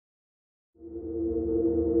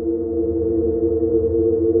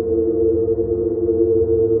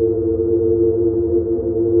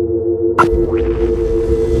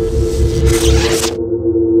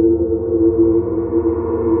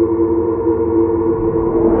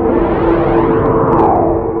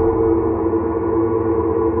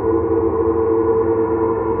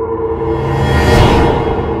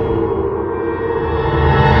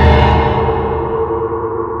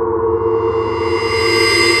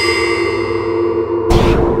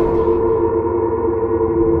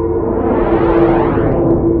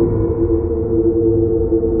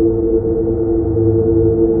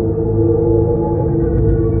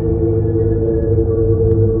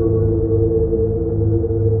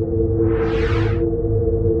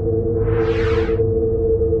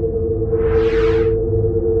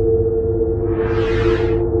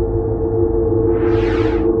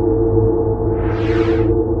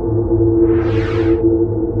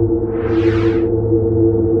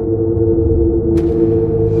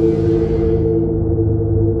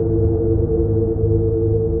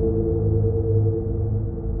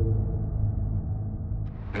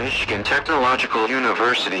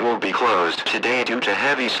be closed today due to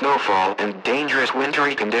heavy snowfall and dangerous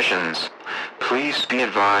wintry conditions. Please be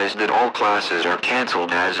advised that all classes are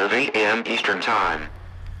canceled as of 8 a.m. Eastern Time.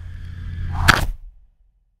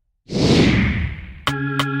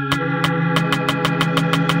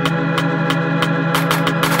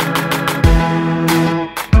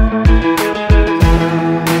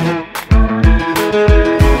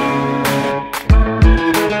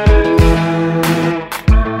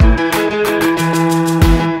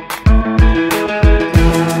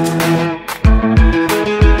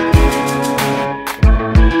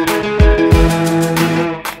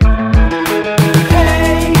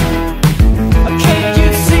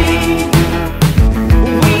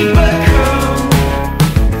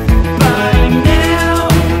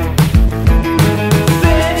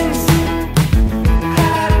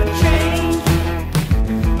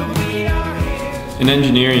 In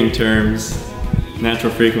engineering terms,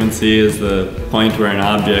 natural frequency is the point where an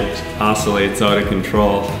object oscillates out of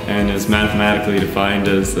control and is mathematically defined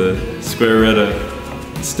as the square root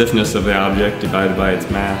of stiffness of the object divided by its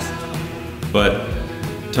mass. But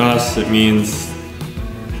to us it means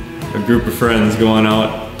a group of friends going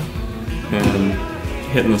out and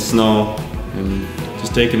hitting the snow and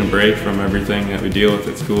just taking a break from everything that we deal with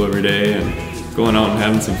at school every day and going out and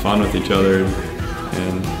having some fun with each other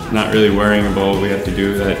and not really worrying about what we have to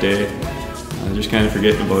do that day. Just kind of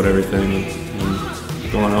forgetting about everything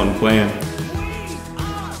and going out and playing.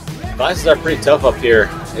 Classes are pretty tough up here.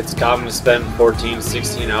 It's common to spend 14,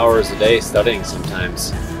 16 hours a day studying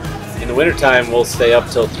sometimes. In the wintertime, we'll stay up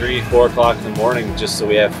till 3, 4 o'clock in the morning just so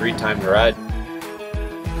we have free time to ride.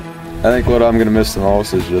 I think what I'm going to miss the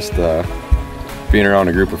most is just being around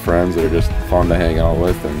a group of friends that are just fun to hang out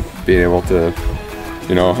with and being able to,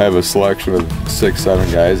 you know, have a selection of 6,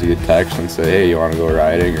 7 guys you could text and say, hey, you want to go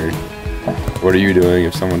riding, or what are you doing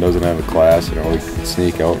if someone doesn't have a class, you know, we can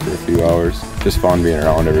sneak out for a few hours. Just fun being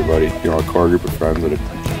around everybody, you know, a core group of friends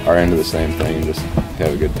that are into the same thing and just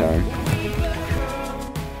have a good time.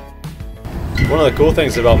 One of the cool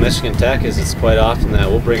things about Michigan Tech is it's quite often that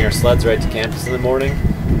we'll bring our sleds right to campus in the morning,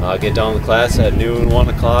 get down to class at noon, 1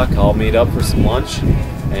 o'clock, all meet up for some lunch,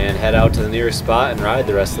 and head out to the nearest spot and ride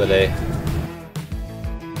the rest of the day.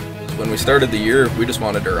 When we started the year, we just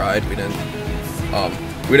wanted to ride. We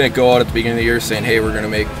didn't go out at the beginning of the year saying, hey, we're going to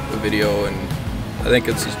make a video, and I think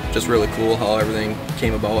it's just really cool how everything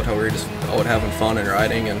came about, how we were just out having fun and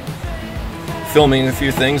riding and filming a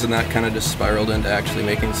few things, and that kind of just spiraled into actually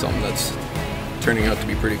making something that's turning out to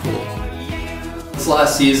be pretty cool. This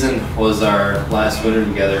last season was our last winter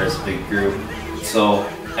together as a big group, so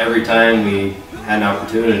every time we had an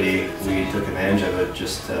opportunity, we took advantage of it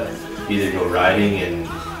just to either go riding in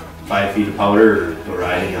 5 feet of powder or go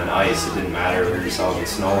riding on ice. It didn't matter. We were just out in the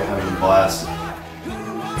snow having a blast.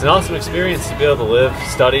 It's an awesome experience to be able to live,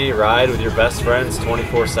 study, ride with your best friends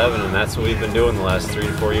 24/7, and that's what we've been doing the last 3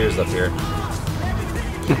 to 4 years up here.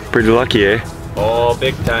 Pretty lucky, eh? Oh,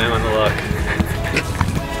 big time on the luck.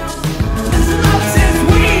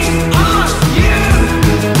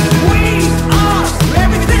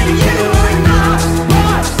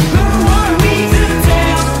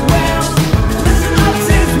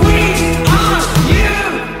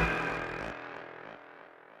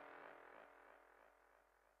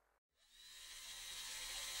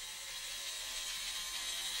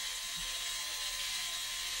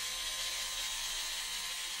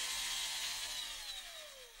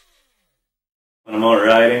 When I'm out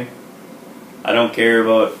riding, I don't care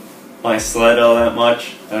about my sled all that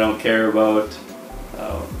much. I don't care about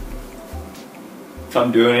if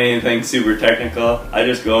I'm doing anything super technical. I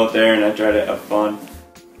just go out there and I try to have fun.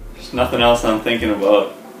 There's nothing else I'm thinking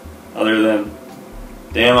about other than,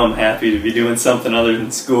 damn, I'm happy to be doing something other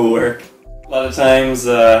than schoolwork. A lot of times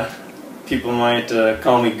people might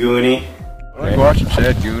call me Goonie. I like watching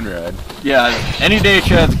Chad goon ride. Yeah, any day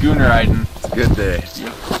Chad's goon riding. It's a good day.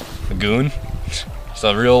 Yep. A goon? It's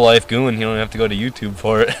a real life goon, you don't have to go to YouTube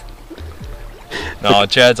for it. No,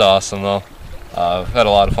 Chad's awesome though. I've had a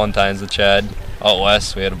lot of fun times with Chad. Out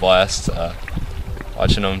west, we had a blast.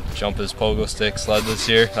 Watching him jump his pogo stick sled this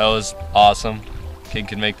year, that was awesome. Kid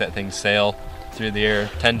could make that thing sail through the air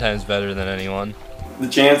 10 times better than anyone. The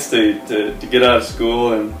chance to get out of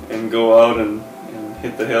school and go out and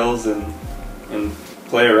hit the hills and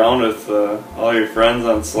play around with all your friends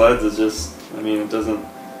on sleds is just, I mean,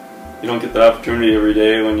 you don't get the opportunity every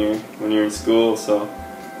day when you're in school, so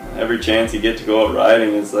every chance you get to go out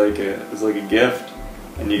riding is like a gift,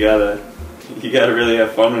 and you gotta really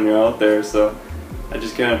have fun when you're out there. So I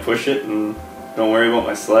just kind of push it and don't worry about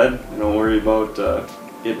my sled. I don't worry about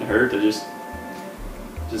getting hurt. I just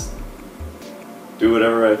do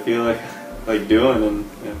whatever I feel like doing, and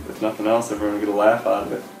if nothing else, everyone will get a laugh out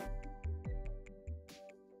of it.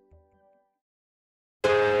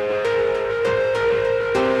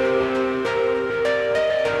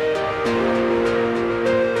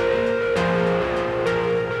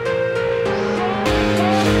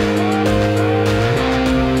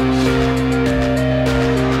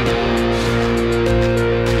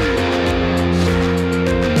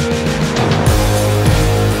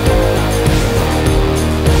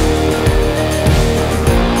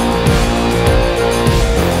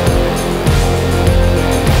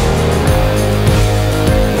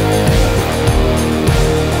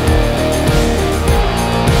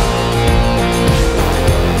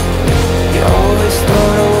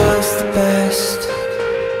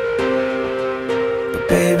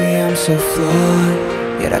 So flawed,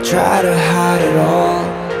 yet I try to hide it all.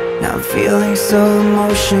 Now I'm feeling so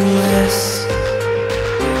emotionless,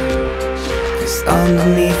 'cause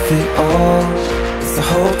underneath it all is the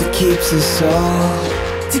hope that keeps us all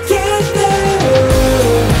together.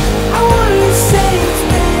 I wanna say it's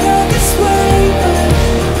better this way, but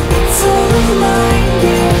it's all a mind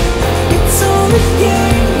game. It's all a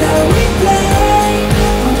game that we play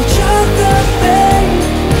on each other, babe,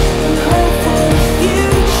 and hope for the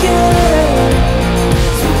future.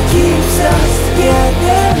 Us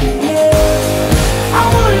together, yeah. I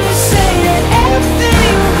wanna say that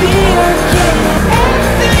everything will be okay.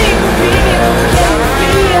 Everything will be okay.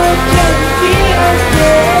 Be okay. Be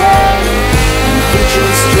okay. And the future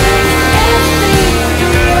is strange. Everything will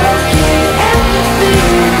be okay. Everything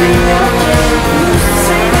will be okay. Who's to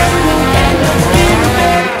say that we'll end up in a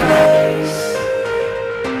better place?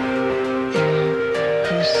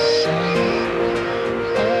 Who's to say?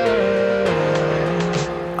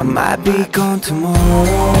 I might be gone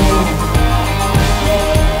tomorrow.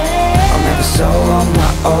 I'll never sow on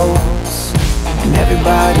my oats, and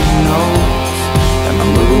everybody knows that my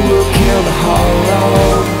mood will kill the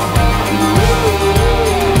hollow.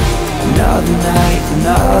 Another night,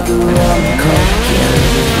 another rum and coke,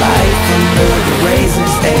 carrying life under the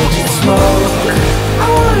razor's edge of smoke. I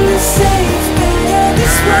wanna say it's better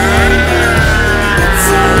this way. It's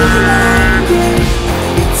all a mind game.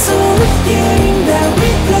 It's all a game that we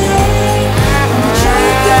play on each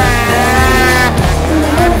other, and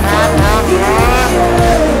hope for the future.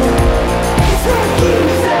 It's what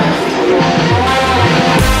keeps us together.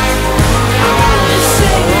 I wanna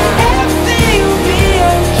say that everything will be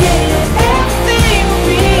okay. Everything will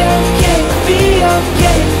be okay. Be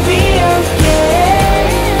okay. Be okay.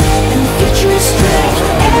 And the future is strange.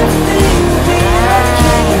 Everything will be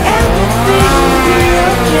okay. Everything will be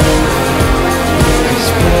okay.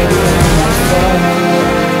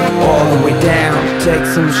 All the way down, take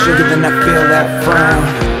some sugar, then I feel that frown.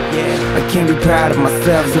 Yeah, I can't be proud of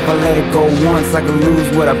myself, if I let it go once, I could lose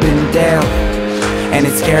what I've been down. And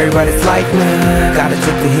it's scary, but it's like me. Gotta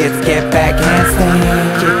take the hits, get back, handstand.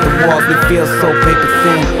 Kick the walls, we feel so paper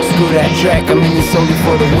thin. Screw that track, I'm in this only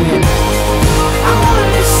for the win. I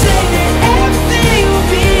wanna say that everything will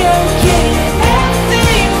be okay.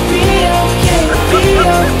 Everything will be okay. Be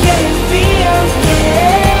okay, be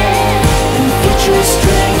okay. And the future is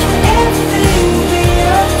strange. Everything will be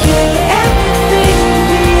okay. Everything will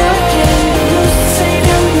be okay. Who's to say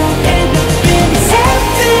that we won't end up in this?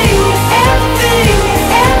 Everything, everything,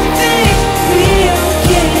 everything will be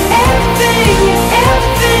okay. Everything,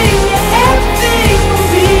 everything, everything will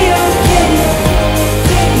be okay.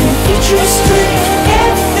 And the future is strange.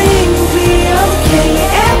 Everything will be okay.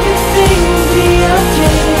 Everything will be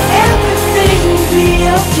okay. Everything will be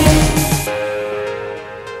okay.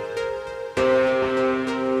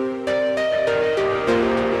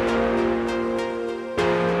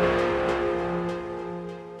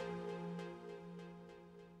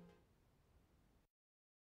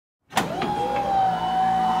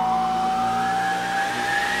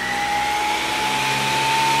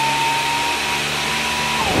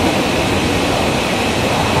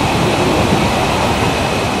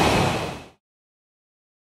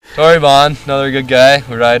 Kromrey-Baughan, another good guy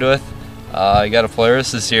we ride with. He got a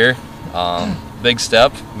Polaris this year. Big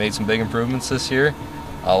step, made some big improvements this year.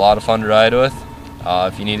 A lot of fun to ride with.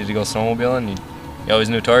 If you needed to go snowmobiling, you always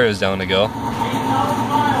knew Tory was down to go.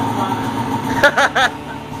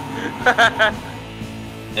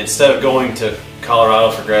 Instead of going to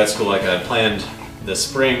Colorado for grad school like I had planned this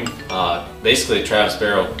spring, basically Travis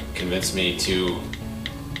Berro convinced me to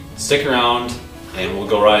stick around and we'll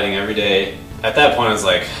go riding every day. At that point I was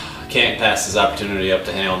like, I can't pass this opportunity up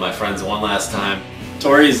to hang out with my friends one last time.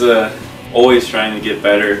 Tory's always trying to get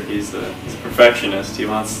better. He's a perfectionist. He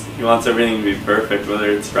wants everything to be perfect, whether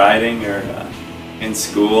it's riding or in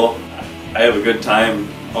school. I have a good time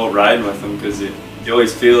out riding with them, because you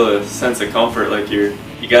always feel a sense of comfort, like you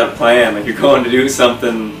got a plan, like you're going to do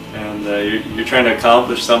something, and you're trying to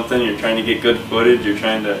accomplish something, you're trying to get good footage, you're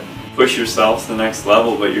trying to push yourself to the next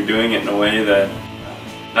level, but you're doing it in a way that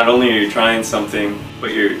not only are you trying something,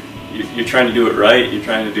 but you're trying to do it right. You're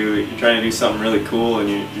trying to do something really cool, and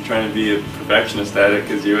you're trying to be a perfectionist at it,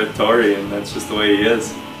 because you're with Tory, and that's just the way he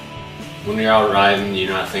is. When you're out riding,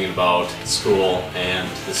 you're not thinking about school and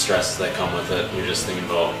the stresses that come with it. You're just thinking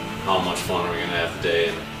about how much fun are we gonna have today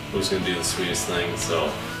and who's gonna do the sweetest thing.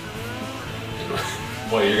 So,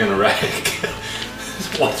 what you're gonna wreck,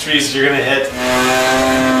 what trees you're gonna hit.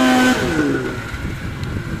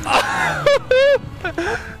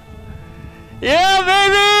 Yeah,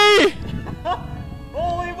 baby!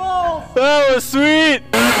 Holy balls! That was sweet!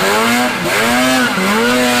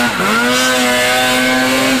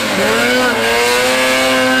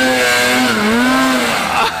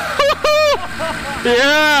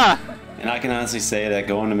 Yeah! And I can honestly say that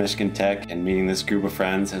going to Michigan Tech and meeting this group of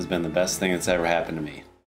friends has been the best thing that's ever happened to me.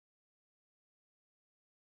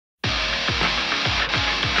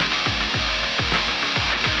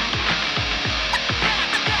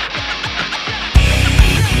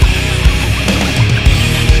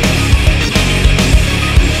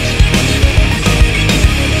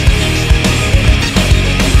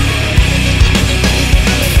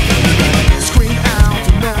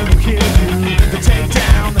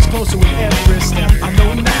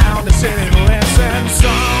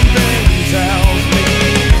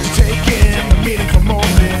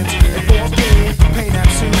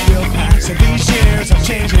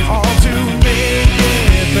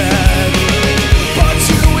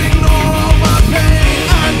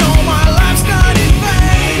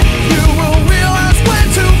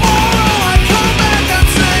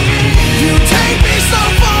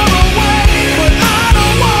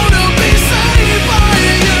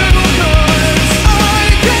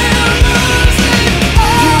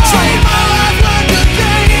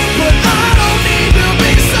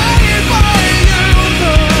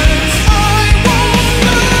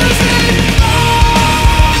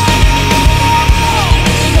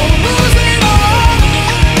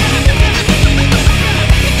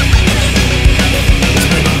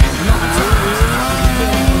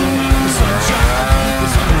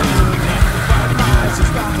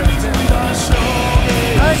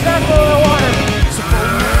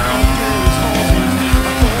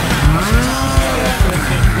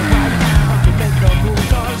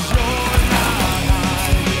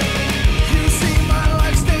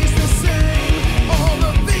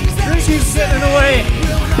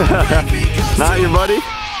 Not your buddy?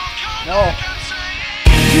 No.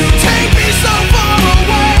 You take me so far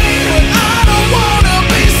away, but I don't wanna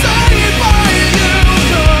be saved by you,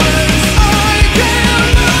 'cause I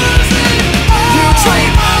can't lose it all. You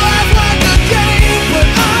treat my life like a game, but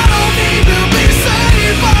I don't need to be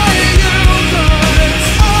saved by you, 'cause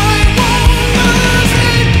I won't lose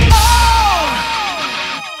it all.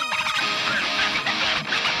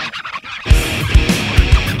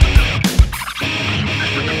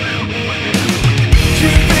 You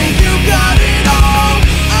think you got it all?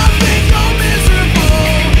 I think you're miserable.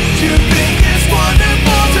 You think it's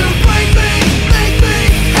wonderful to break me, make me,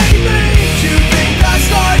 hate me. You think I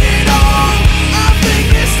started all? I think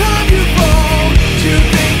it's time you fall. You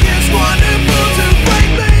think it's wonderful to break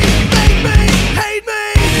me, make me, hate me.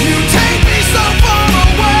 You take me so far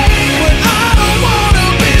away, but I don't wanna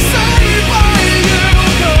be saved by you,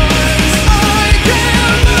 'cause I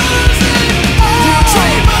can't lose it all. You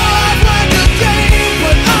treat my life like a game,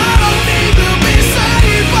 but I don't need to be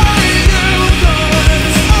saved by you,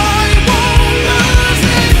 'cause I won't lose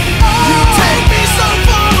it all. You take me so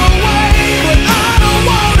far away, but I don't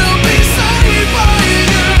wanna be saved by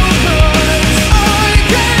you, 'cause I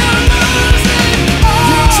can't lose it all.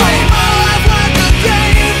 You treat my life like a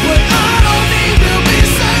game, but I don't need to be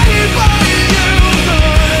saved by you,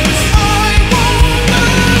 'cause I won't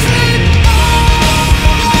lose it all.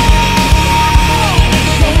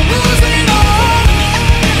 Won't lose it all.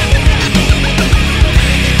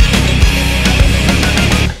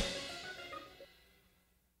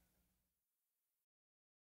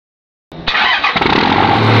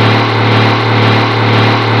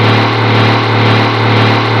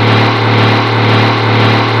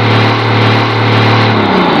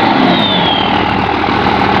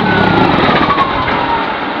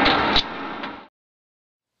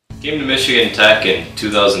 Came to Michigan Tech in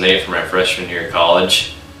 2008 for my freshman year of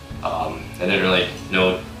college. I didn't really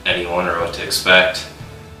know anyone or what to expect.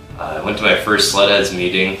 I went to my first Sledheads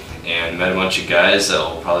meeting and met a bunch of guys that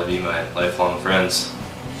will probably be my lifelong friends.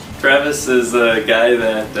 Travis is a guy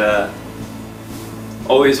that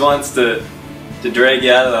always wants to drag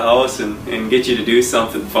you out of the house and get you to do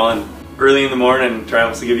something fun. Early in the morning,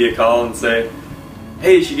 Travis will give you a call and say,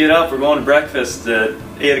 hey, you should get up, we're going to breakfast at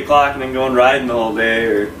 8 o'clock and then going riding the whole day.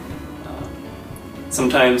 Or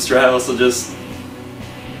sometimes Travis will just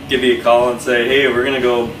give you a call and say, hey, we're going to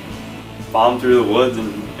go bomb through the woods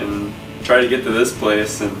and try to get to this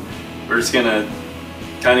place, and we're just going to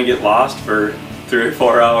kind of get lost for 3 or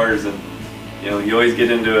 4 hours. And you always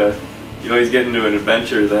get into an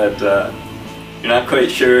adventure that you're not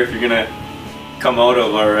quite sure if you're going to come out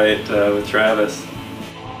of alright with Travis.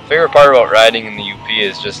 Favorite part about riding in the UP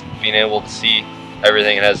is just being able to see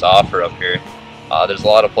everything it has to offer up here. There's a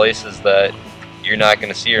lot of places that you're not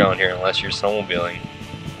going to see around here unless you're snowmobiling.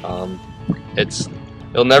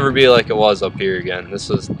 It'll never be like it was up here again. This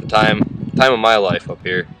was the time of my life up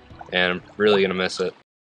here, and I'm really going to miss it.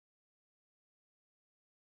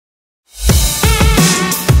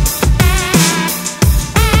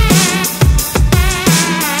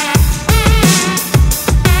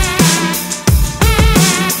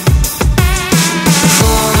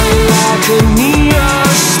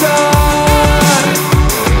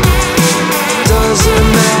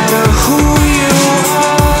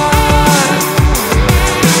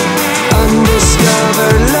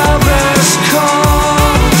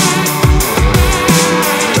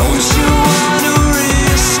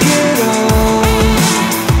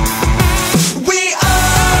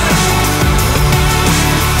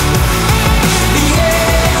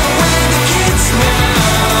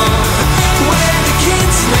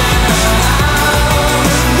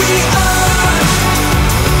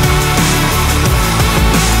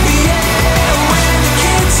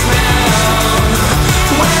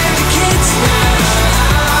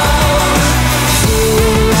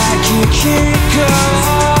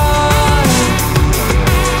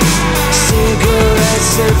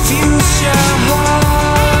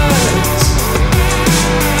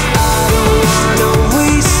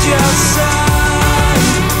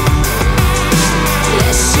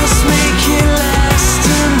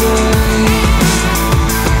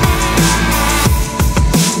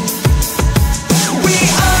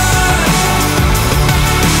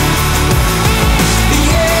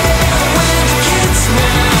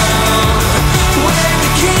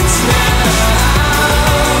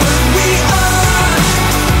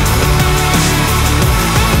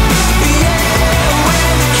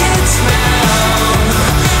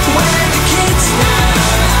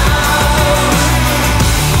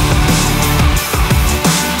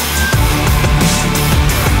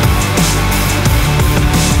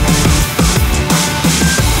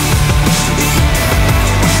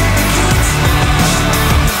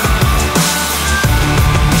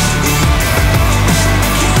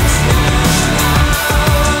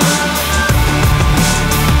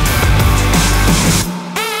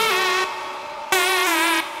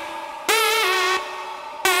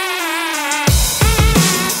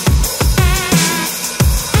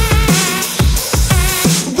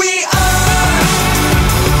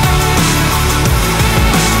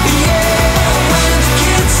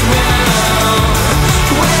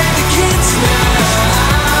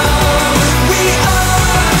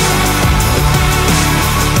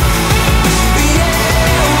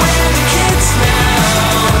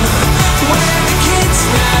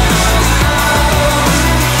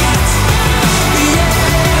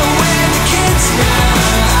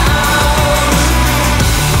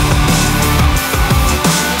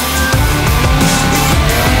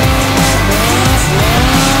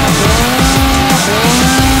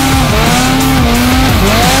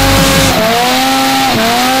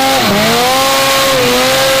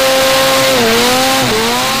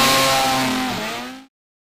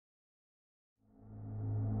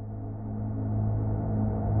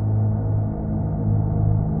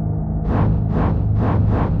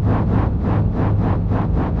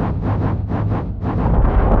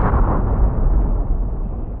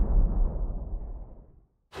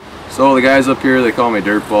 So the guys up here, they call me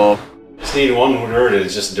Dirtball. Just need one word,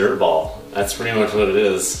 it's just Dirtball. That's pretty much what it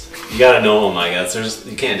is. You gotta know him, I guess.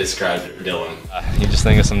 You can't describe Dylan. You just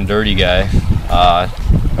think of some dirty guy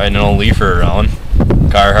riding an old leafer around.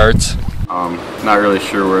 Carhartts. Not really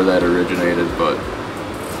sure where that originated, but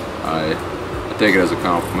I take it as a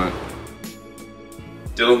compliment.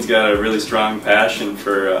 Dylan's got a really strong passion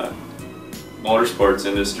for motorsports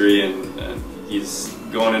industry, and he's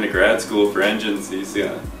going into grad school for engines. He's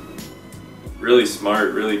really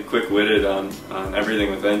smart, really quick-witted on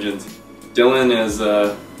everything with engines. Dylan is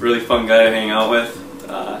a really fun guy to hang out with.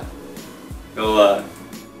 He'll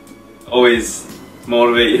always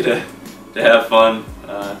motivate you to have fun.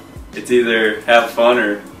 It's either have fun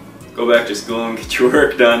or go back to school and get your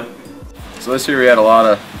work done. So this year we had a lot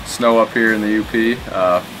of snow up here in the UP,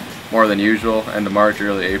 more than usual. End of March,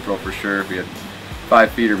 early April for sure. We had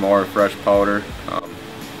 5 feet or more of fresh powder.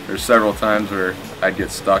 There's several times where I'd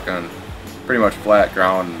get stuck on pretty much flat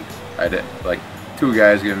ground, and I'd like 2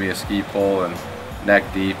 guys giving me a ski pole and neck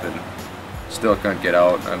deep, and still couldn't get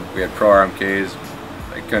out. We had pro RMKs.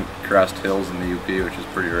 I couldn't crest hills in the UP, which is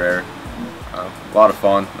pretty rare. A lot of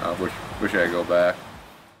fun. Wish I could go back.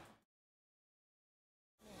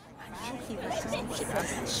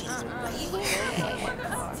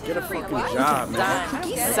 Get a fucking job, man.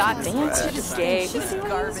 He's not dance. He's gay. He's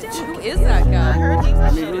garbage. Who is that guy?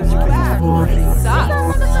 I mean, He sucks.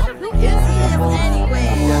 Who is he anyway?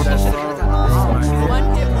 One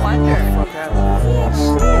hit wonder.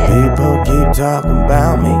 People keep talking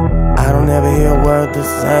about me. I don't ever hear a word the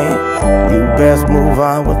same. You best move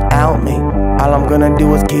on without me. All I'm gonna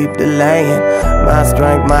do is keep delaying. My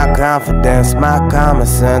strength, my confidence, my common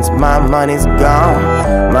sense, my money's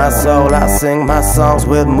gone. My soul, I sing my songs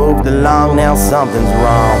with, moved along, now something's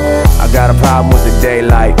wrong. I got a problem with the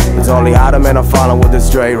daylight. It's only autumn and I'm falling with a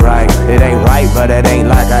straight right. It ain't right, but it ain't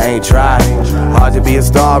like I ain't tried. Hard to be a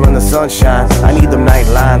star in the sunshine. I need them night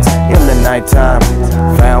lines in the nighttime.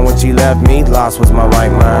 Found when she left me, lost was my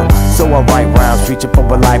right mind. So I write rhymes, reach up for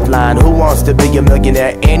a lifeline. Who wants to be a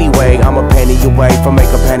millionaire anyway? I'm a penny away from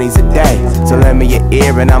making pennies a day. So lend me your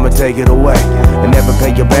ear and I'ma take it away, and never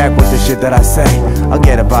pay you back with the shit that I say. I'll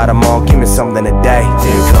get about them all, give me something today.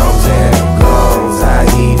 It comes and it goes, I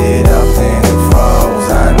heat it up then it froze.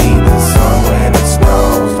 I need the sun when it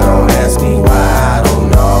snows. Don't ask me why, I don't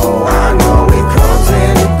know. I know it comes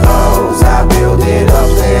and it goes. I build it up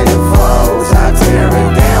then it flows. I tear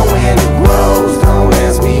it down when it grows. Don't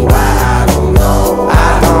ask me why, I don't know.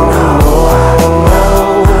 I don't know, I don't know.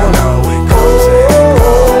 I know it comes and it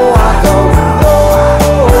goes. I don't know,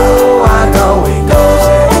 I know it goes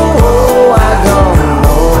and it goes. I don't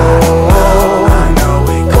know, I know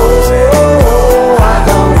it goes and it goes. I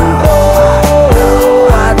don't know,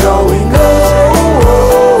 I know it goes and it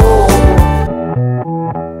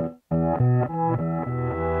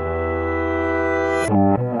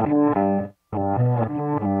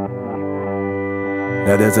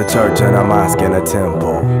Now there's a church and a mosque and a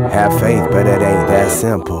temple. Have faith, but it ain't that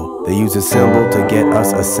simple. They use a symbol to get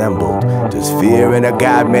us assembled. Does fear in a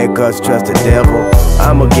God make us trust the devil?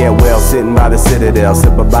 I'ma get well sitting by the citadel,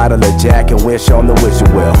 sip a bottle of Jack and wish on the wish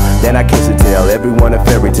well. Then I kiss and tell everyone a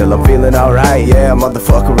fairy tale. I'm feeling alright, yeah,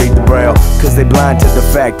 motherfucker, read the braille. Cause they blind to the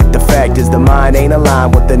fact that the fact is the mind ain't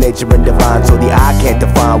aligned with the nature and divine. So the eye can't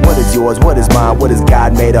define what is yours, what is mine, what is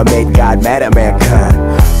God made or made God mad at mankind.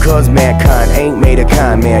 Cause mankind ain't made a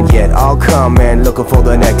kind man yet. I'll come man looking for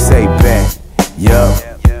the next safe bet. Yup,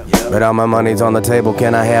 but all my money's on the table,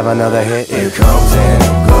 can I have another hit? It comes and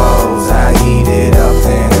it goes, I heat it up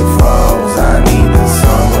then it froze. I need the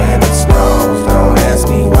sun when it snows. Don't ask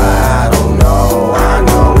me why, I don't know. I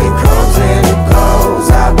know it comes and it goes.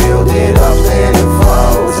 I build it up then it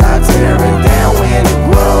flows. I tear it down when it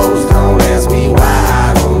grows. Don't ask me why,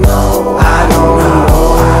 I don't know. I don't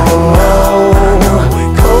know, I don't know. I know it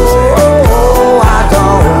goes and it goes. I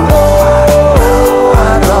don't know,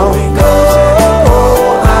 I know it goes and it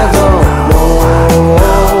goes. I don't know,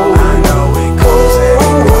 I know it goes and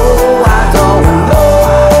it goes. I don't know,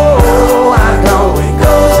 I know it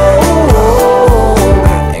goes and it goes.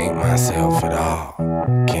 I ain't myself at all,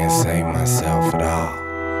 can't save myself at all.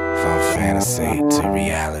 From fantasy to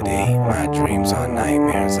reality, my dreams are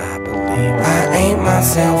nightmares, I believe. I ain't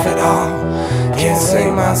myself at all, can't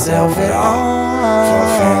save myself at all. From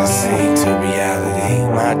fantasy to reality,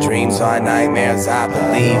 my dreams are nightmares, I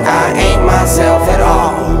believe. I ain't myself at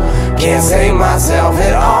all, can't save myself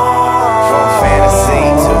at all. From fantasy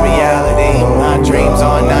to reality, my dreams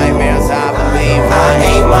are nightmares, I believe. I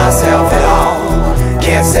ain't myself at all,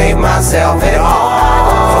 can't save myself at all.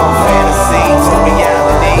 From fantasy to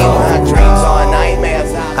reality, my dreams are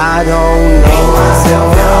nightmares, I don't know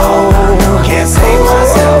myself at all, can't save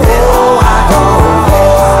myself at all. I don't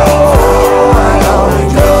know, I know it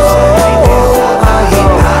goes and it goes. I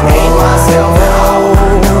ain't myself at all,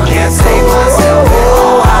 can't save myself at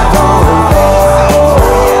all. I don't know,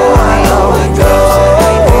 I know it goes and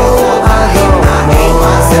it goes. I ain't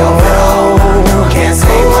myself at all, can't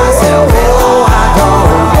save myself at all. I don't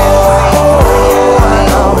know, I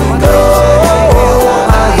know it goes and it goes.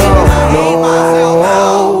 I don't know,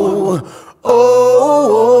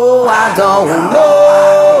 oh, I don't know.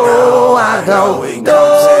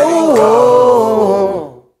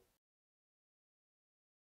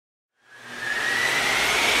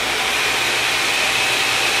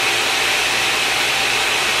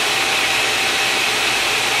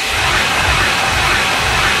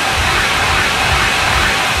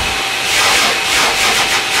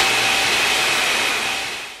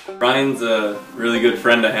 Ryan's a really good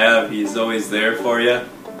friend to have. He's always there for you.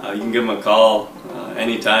 You can give him a call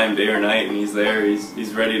anytime, day or night, and he's there.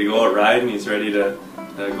 He's ready to go out riding. He's ready to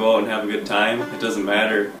go out and have a good time. It doesn't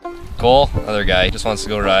matter. Koll, other guy, just wants to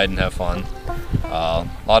go ride and have fun. A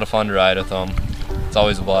lot of fun to ride with him. It's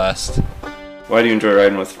always a blast. Why do you enjoy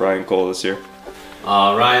riding with Ryan Koll this year?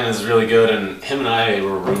 Ryan is really good, and him and I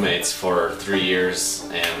were roommates for 3 years,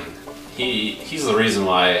 and he's the reason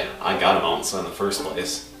why I got a mountain sled in the first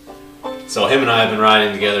place. So him and I have been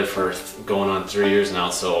riding together for going on 3 years now,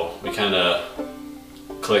 so we kind of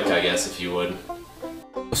click, I guess, if you would.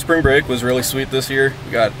 Spring break was really sweet this year.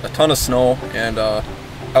 We got a ton of snow, and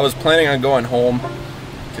I was planning on going home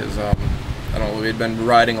because I don't know, we'd been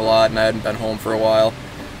riding a lot and I hadn't been home for a while.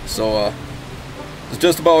 So I was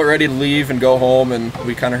just about ready to leave and go home, and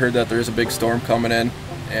we kind of heard that there's a big storm coming in,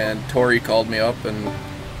 and Tory called me up and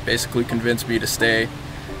basically convinced me to stay,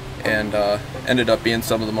 and ended up being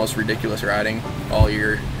some of the most ridiculous riding all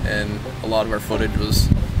year, and a lot of our footage was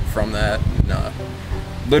from that. And,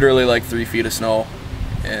 literally like 3 feet of snow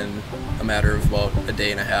in a matter of about a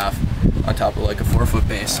day and a half on top of like a 4-foot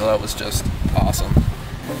base, so that was just awesome.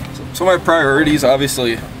 So my priorities,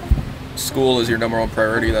 obviously school is your #1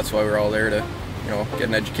 priority. That's why we're all there to, you know, get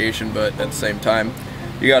an education, but at the same time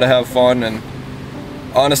you got to have fun. And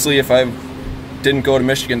honestly, if I didn't go to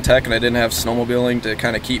Michigan Tech and I didn't have snowmobiling to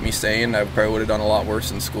kind of keep me sane, I probably would have done a lot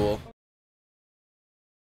worse in school.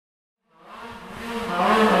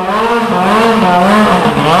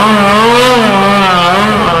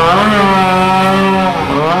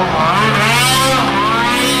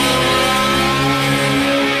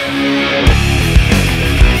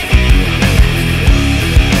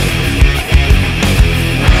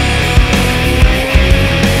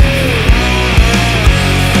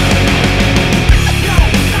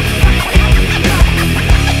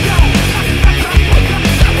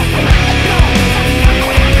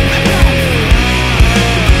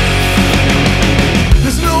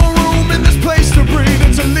 There's no room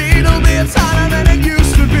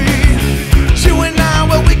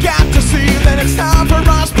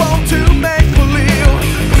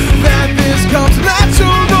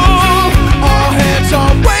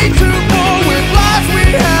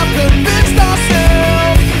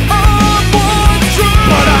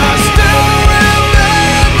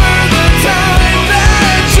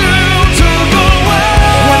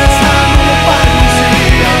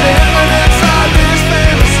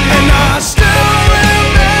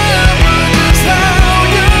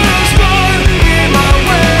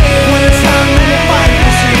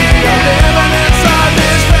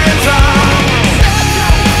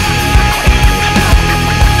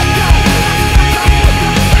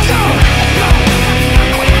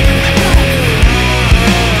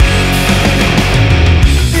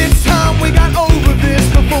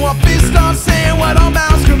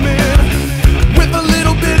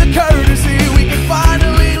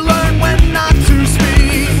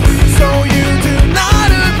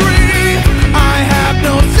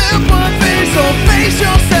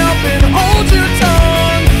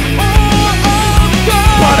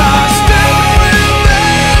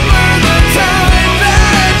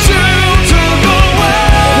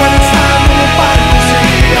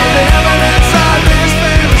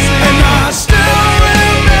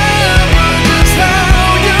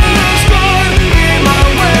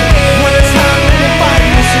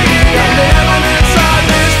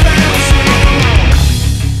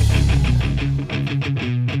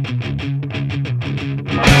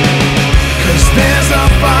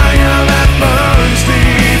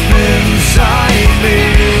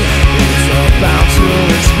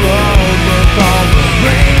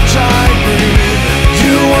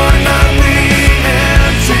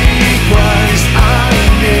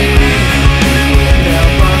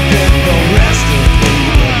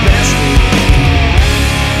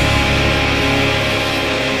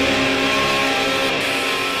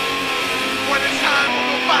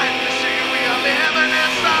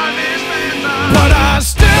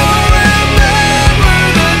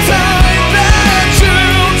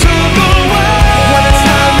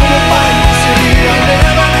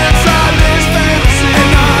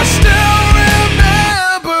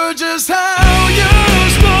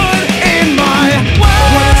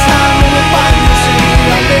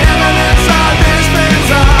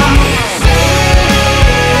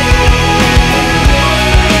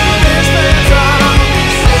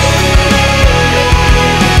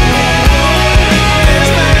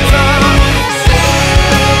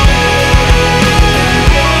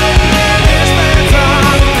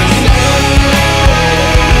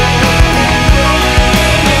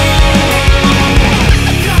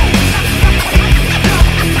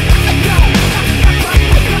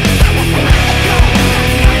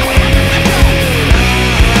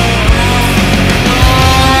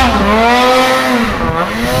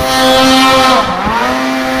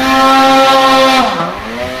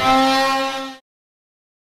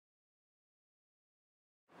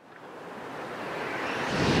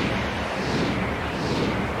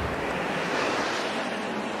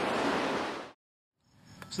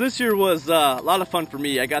So this year was a lot of fun for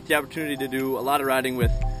me. I got the opportunity to do a lot of riding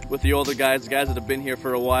with the older guys, the guys that have been here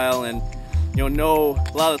for a while, and know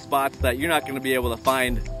a lot of the spots that you're not going to be able to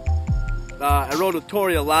find. I rode with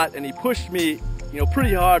Tory a lot, and he pushed me,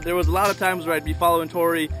 pretty hard. There was a lot of times where I'd be following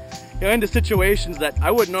Tory, into situations that I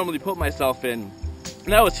wouldn't normally put myself in.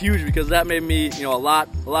 And that was huge because that made me, a lot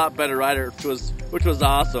better rider, which was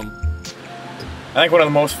awesome. I think one of the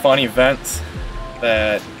most fun events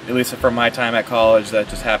that, at least from my time at college, that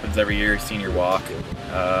just happens every year is senior walk.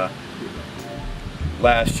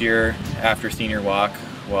 Last year, after senior walk,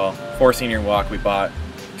 well, for senior walk, we bought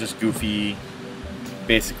just goofy,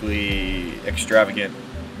 basically extravagant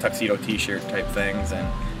tuxedo t-shirt type things, and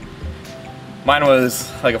mine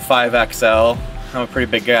was like a 5XL. I'm a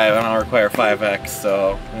pretty big guy, I don't require 5X,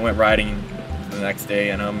 so we went riding the next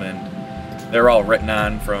day in them, and they were all written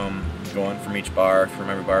on from going from each bar, from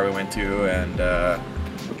every bar we went to, and the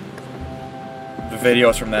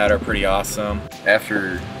videos from that are pretty awesome.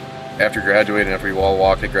 After graduating, after we all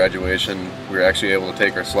walked at graduation, we were actually able to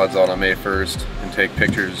take our sleds out on May 1st and take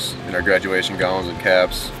pictures in our graduation gowns and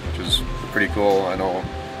caps, which was pretty cool. I know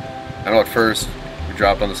at first we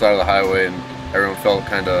dropped on the side of the highway and everyone felt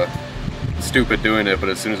kind of stupid doing it, but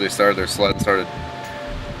as soon as they started their sled and started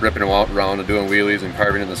ripping them out around and doing wheelies and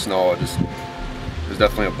carving in the snow, it was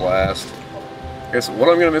definitely a blast. I guess what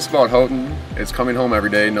I'm going to miss about Houghton is coming home every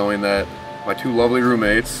day knowing that my two lovely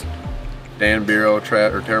roommates, Dan Berro, or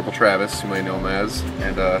Terrible Travis, you may know him as,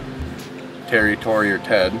 and Tory, or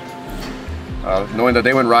Ted, knowing that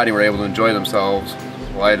they went riding, were able to enjoy themselves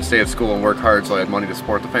while I had to stay at school and work hard so I had money to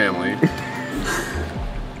support the family.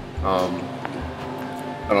 I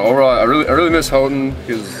don't know, overall, I really miss Houghton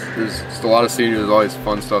because there's just a lot of seniors, there's always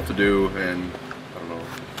fun stuff to do, and I don't know.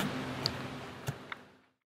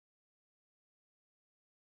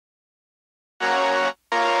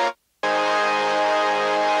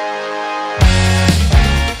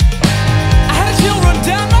 I had a chill run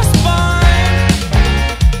down my spine.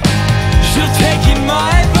 She'll take in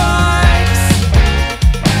my advice.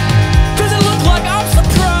 Does it look like I'm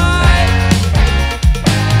surprised?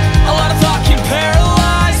 A lot of talking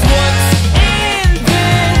paralyzed. What's in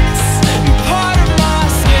this part of my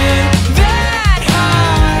skin?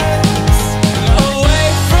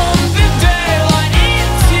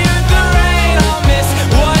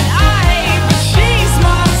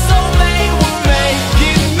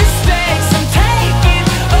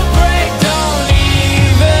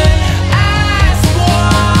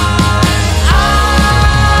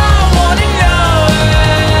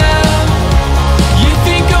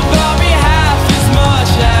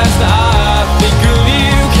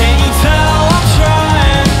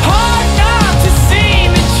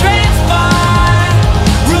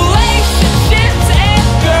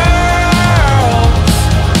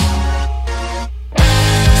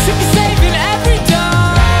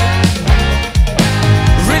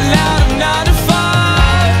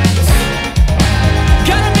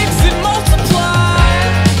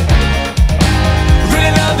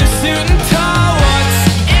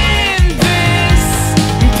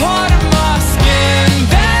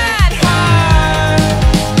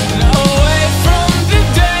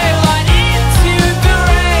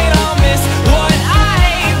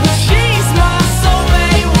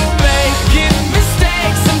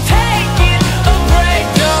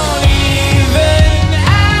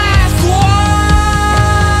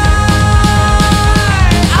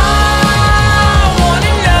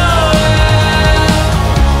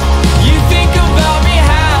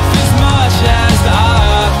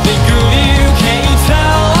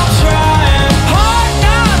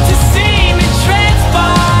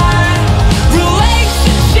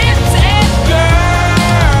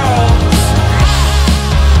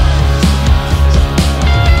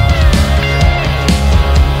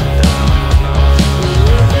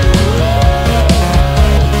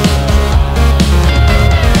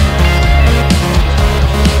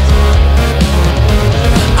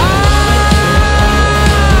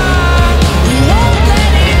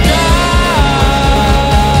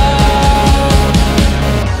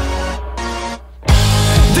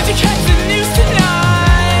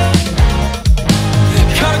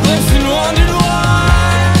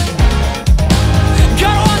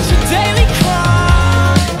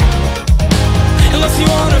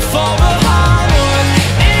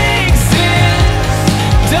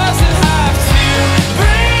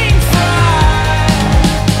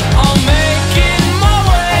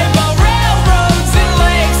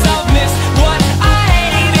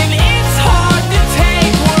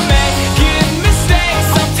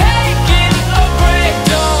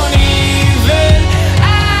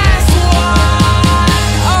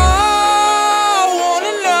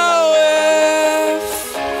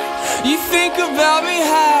 about me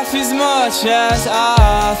half as much as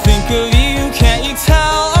I think of you? Can't you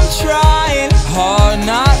tell I'm trying hard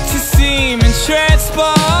not to seem entranced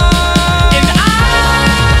and I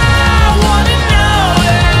wanna know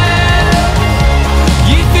that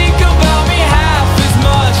you think about me half as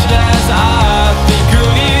much as I think of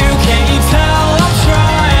you. Can't you tell I'm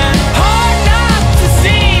trying hard not to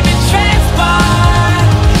seem entranced by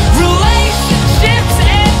relationships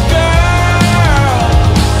and girls?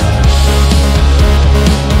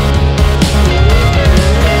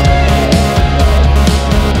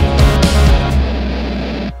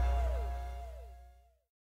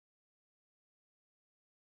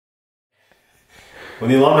 When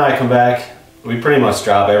the alumni come back, we pretty much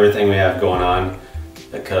drop everything we have going on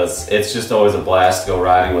because it's just always a blast to go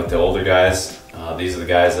riding with the older guys. These are the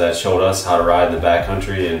guys that showed us how to ride in the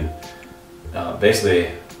backcountry and basically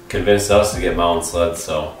convinced us to get mountain sleds,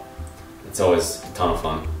 so it's always a ton of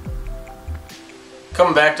fun.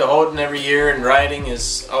 Coming back to Houghton every year and riding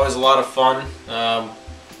is always a lot of fun.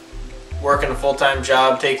 Working a full-time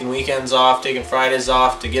job, taking weekends off, taking Fridays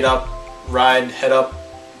off to get up, ride, head up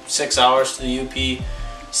 6 hours to the UP,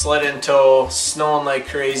 sled in tow, snowing like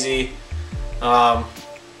crazy,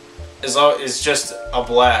 is just a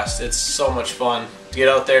blast. It's so much fun to get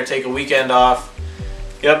out there, take a weekend off,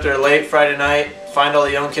 get up there late Friday night, find all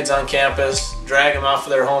the young kids on campus, drag them off for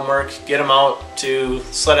their homework, get them out to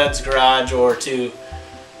Sledhead's garage or to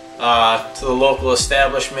the local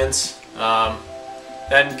establishments,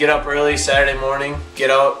 then get up early Saturday morning, get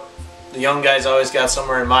out. The young guys always got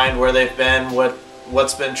somewhere in mind where they've been,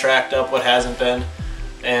 what's been tracked up, what hasn't been,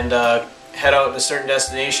 and head out to a certain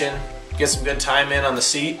destination, get some good time in on the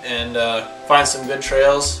seat, and find some good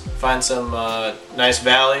trails, find some nice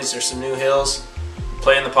valleys or some new hills,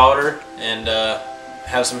 play in the powder, and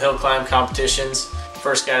have some hill climb competitions.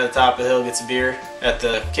 First guy to the top of the hill gets a beer at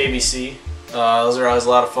the KBC. Those are always a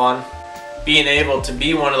lot of fun. Being able to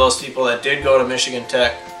be one of those people that did go to Michigan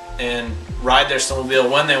Tech and ride their snowmobile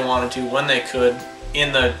when they wanted to, when they could,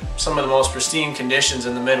 in some of the most pristine conditions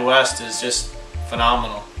in the Midwest is just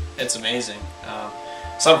phenomenal. It's amazing.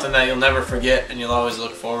 Something that you'll never forget and you'll always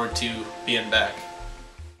look forward to being back.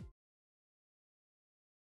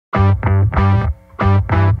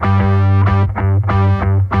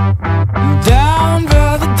 Down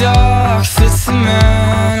by the dock sits a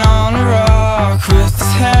man on a rock with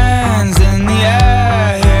his hands in the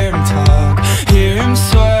air. Hear him talk, hear him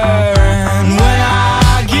swear, and when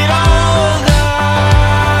I get older,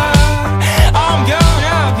 I'm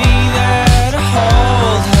gonna be there to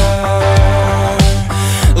hold her.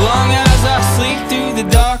 Long as I sleep through the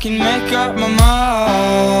dark and make up my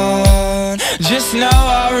mind, just know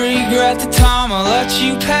I regret the time I let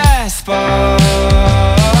you pass by.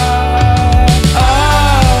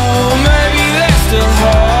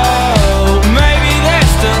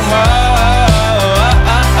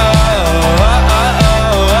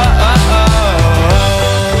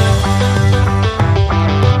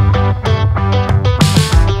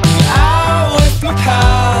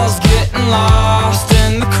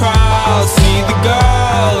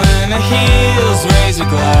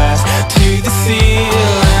 Glass to the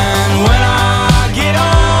ceiling. When I get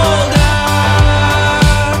older,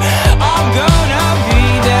 I'm gonna be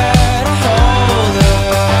there to hold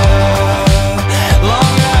her.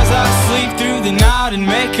 Long as I sleep through the night and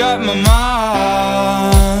make up my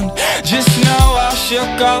mind, just know I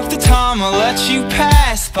shook off the time I let you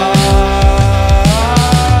pass by.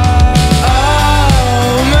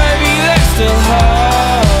 Oh, maybe there's still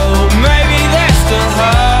hope. Maybe there's still hope.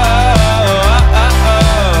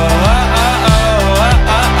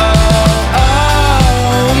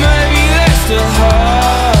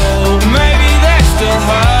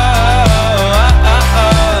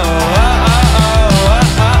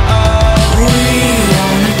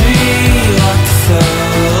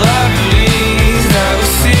 Celebrities that we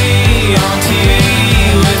see on TV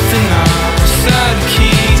with the night.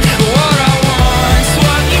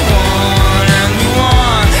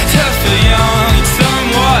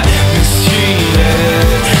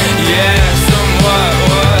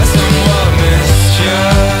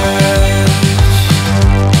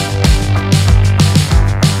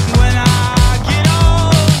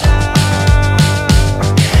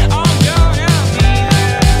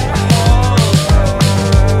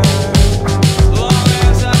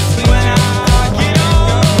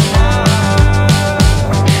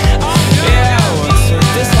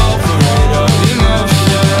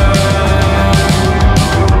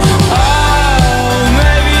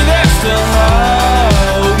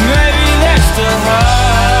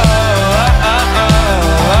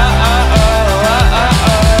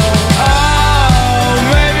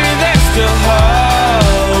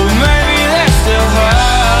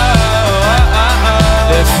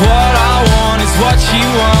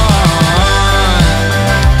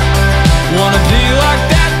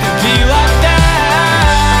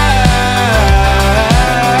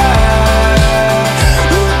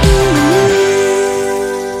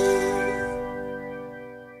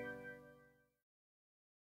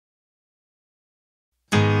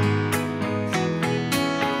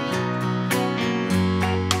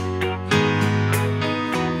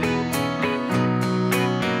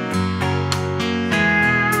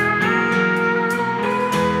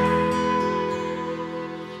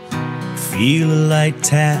 Feel a light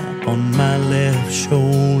tap on my left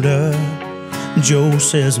shoulder. Joe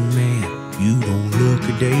says, man, you don't look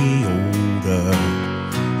a day older.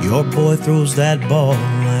 Your boy throws that ball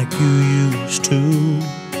like you used to.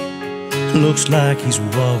 Looks like he's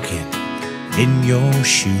walking in your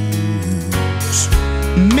shoes.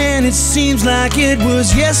 Man, it seems like it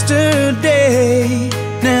was yesterday.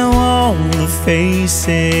 Now all the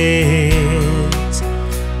faces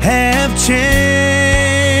have changed.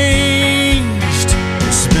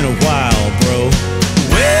 It's been a while, bro.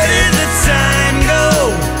 Where did the time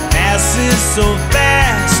go? Passes so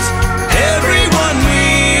fast. Everyone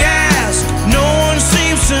we ask, no one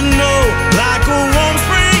seems to know. Like a warm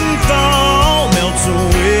spring thaw melts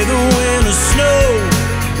away the winter snow.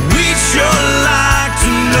 We'd sure like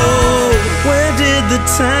to know, where did the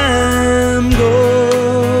time go?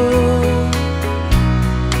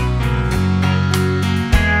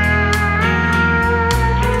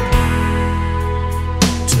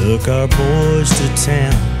 Took our boys to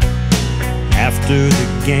town after the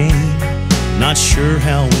game. Not sure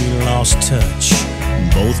how we lost touch,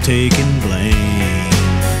 both taking blame.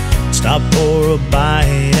 Stopped for a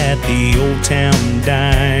bite at the old town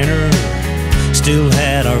diner. Still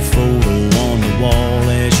had our photo on the wall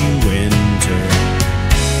as you enter.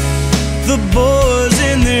 The boys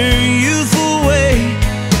in their youthful way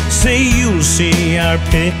say you'll see our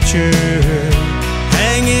picture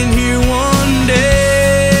hanging here one day.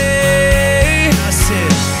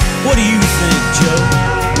 What do you think, Joe?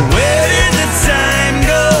 Where did the time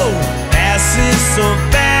go? Passes so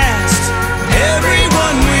fast.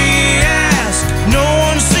 Everyone we ask, no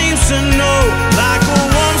one seems to know. Like a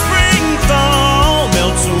warm spring thaw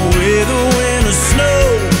melts away the winter snow.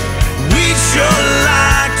 We'd sure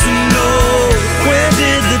like to know, where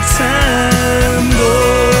did the time go?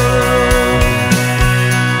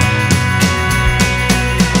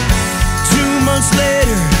 2 months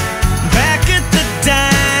later, back at the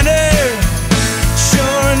diner.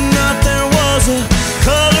 Sure enough, there was a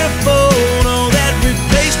color photo that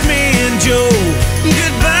replaced me and Joe.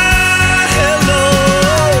 Goodbye, hello.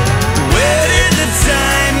 Where did the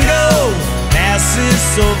time go? Passes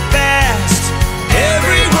so fast.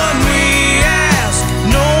 Everyone we ask,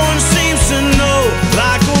 no one seems to know.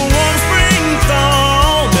 Like a warm spring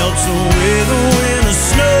thaw melts away the winter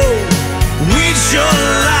snow. We'd sure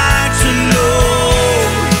like to know.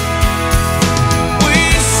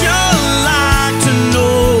 We'd sure like to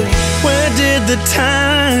know, where did the time